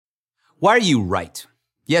Why are you right?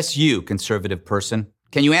 Yes, you, conservative person.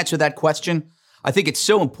 Can you answer that question? I think it's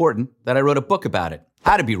so important that I wrote a book about it.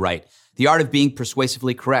 How to be right. The art of being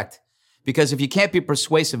persuasively correct. Because if you can't be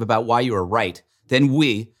persuasive about why you are right, then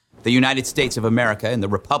we, the United States of America and the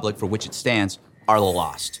republic for which it stands, are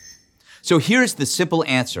lost. So here's the simple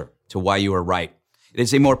answer to why you are right. It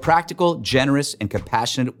is a more practical, generous, and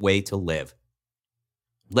compassionate way to live.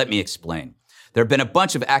 Let me explain. There have been a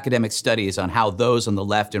bunch of academic studies on how those on the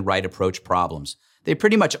left and right approach problems. They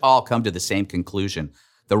pretty much all come to the same conclusion.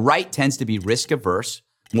 The right tends to be risk-averse,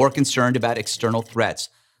 more concerned about external threats,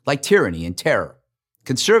 like tyranny and terror.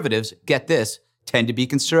 Conservatives, get this, tend to be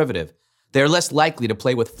conservative. They are less likely to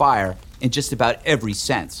play with fire in just about every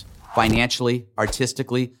sense, financially,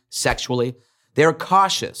 artistically, sexually. They are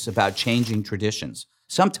cautious about changing traditions,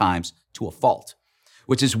 sometimes to a fault,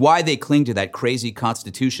 which is why they cling to that crazy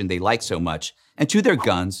constitution they like so much and to their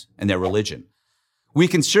guns and their religion. We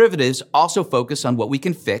conservatives also focus on what we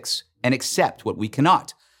can fix and accept what we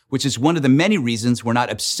cannot, which is one of the many reasons we're not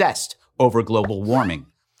obsessed over global warming.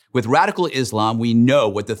 With radical Islam, we know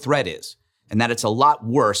what the threat is, and that it's a lot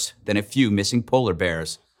worse than a few missing polar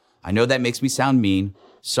bears. I know that makes me sound mean.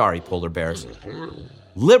 Sorry, polar bears.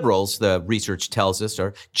 Liberals, the research tells us,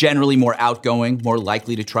 are generally more outgoing, more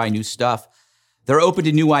likely to try new stuff. They're open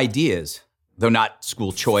to new ideas, though not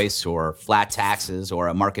school choice or flat taxes or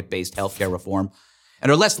a market-based healthcare reform,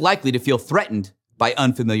 and are less likely to feel threatened by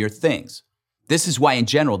unfamiliar things. This is why, in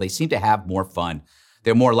general, they seem to have more fun.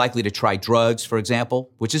 They're more likely to try drugs, for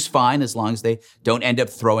example, which is fine as long as they don't end up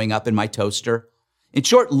throwing up in my toaster. In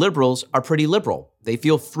short, liberals are pretty liberal. They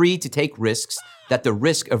feel free to take risks that the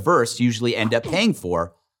risk-averse usually end up paying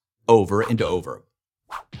for over and over.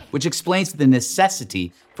 Which explains the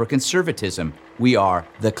necessity for conservatism. We are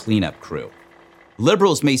the cleanup crew.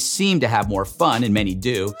 Liberals may seem to have more fun, and many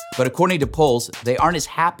do, but according to polls, they aren't as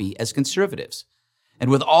happy as conservatives.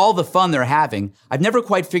 And with all the fun they're having, I've never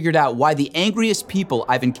quite figured out why the angriest people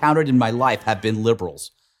I've encountered in my life have been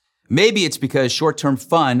liberals. Maybe it's because short-term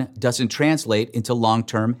fun doesn't translate into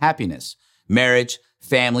long-term happiness. Marriage,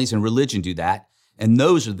 families, and religion do that, and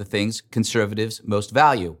those are the things conservatives most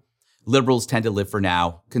value. Liberals tend to live for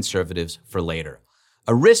now, conservatives for later.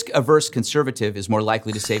 A risk-averse conservative is more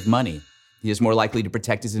likely to save money. He is more likely to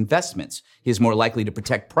protect his investments. He is more likely to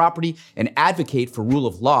protect property and advocate for rule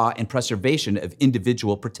of law and preservation of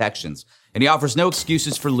individual protections. And he offers no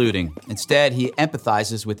excuses for looting. Instead, he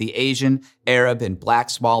empathizes with the Asian, Arab, and Black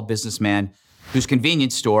small businessman whose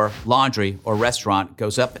convenience store, laundry, or restaurant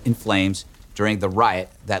goes up in flames during the riot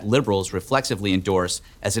that liberals reflexively endorse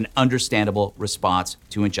as an understandable response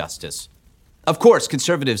to injustice. Of course,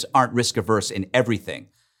 conservatives aren't risk-averse in everything,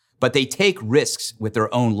 but they take risks with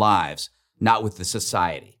their own lives, not with the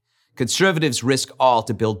society. Conservatives risk all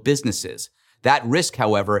to build businesses. That risk,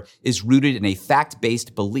 however, is rooted in a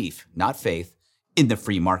fact-based belief, not faith, in the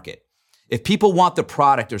free market. If people want the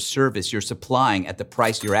product or service you're supplying at the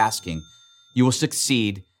price you're asking, you will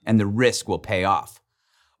succeed and the risk will pay off.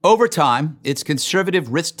 Over time, it's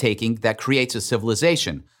conservative risk-taking that creates a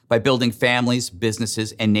civilization by building families,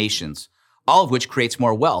 businesses, and nations, all of which creates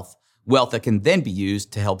more wealth that can then be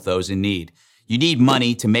used to help those in need. You need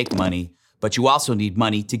money to make money, but you also need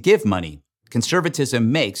money to give money.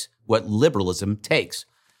 Conservatism makes what liberalism takes.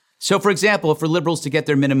 So, for example, for liberals to get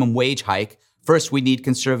their minimum wage hike, first we need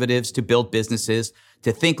conservatives to build businesses,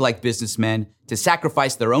 to think like businessmen, to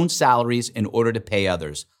sacrifice their own salaries in order to pay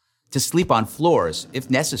others, to sleep on floors, if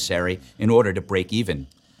necessary, in order to break even.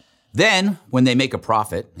 Then, when they make a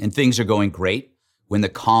profit and things are going great, when the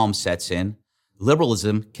calm sets in,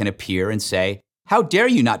 liberalism can appear and say, "How dare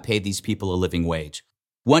you not pay these people a living wage?"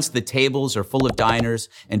 Once the tables are full of diners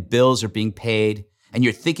and bills are being paid, and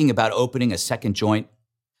you're thinking about opening a second joint,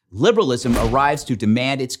 liberalism arrives to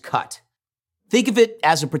demand its cut. Think of it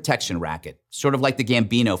as a protection racket, sort of like the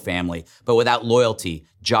Gambino family, but without loyalty,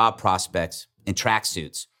 job prospects, and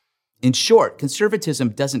tracksuits. In short, conservatism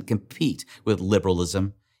doesn't compete with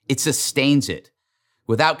liberalism, it sustains it.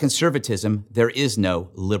 Without conservatism, there is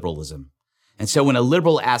no liberalism. And so when a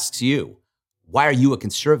liberal asks you, "Why are you a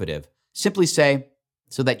conservative?" simply say,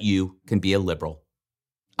 "So that you can be a liberal."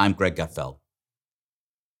 I'm Greg Gutfeld.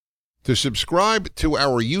 To subscribe to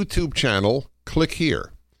our YouTube channel, click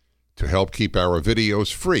here. To help keep our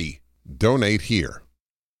videos free, donate here.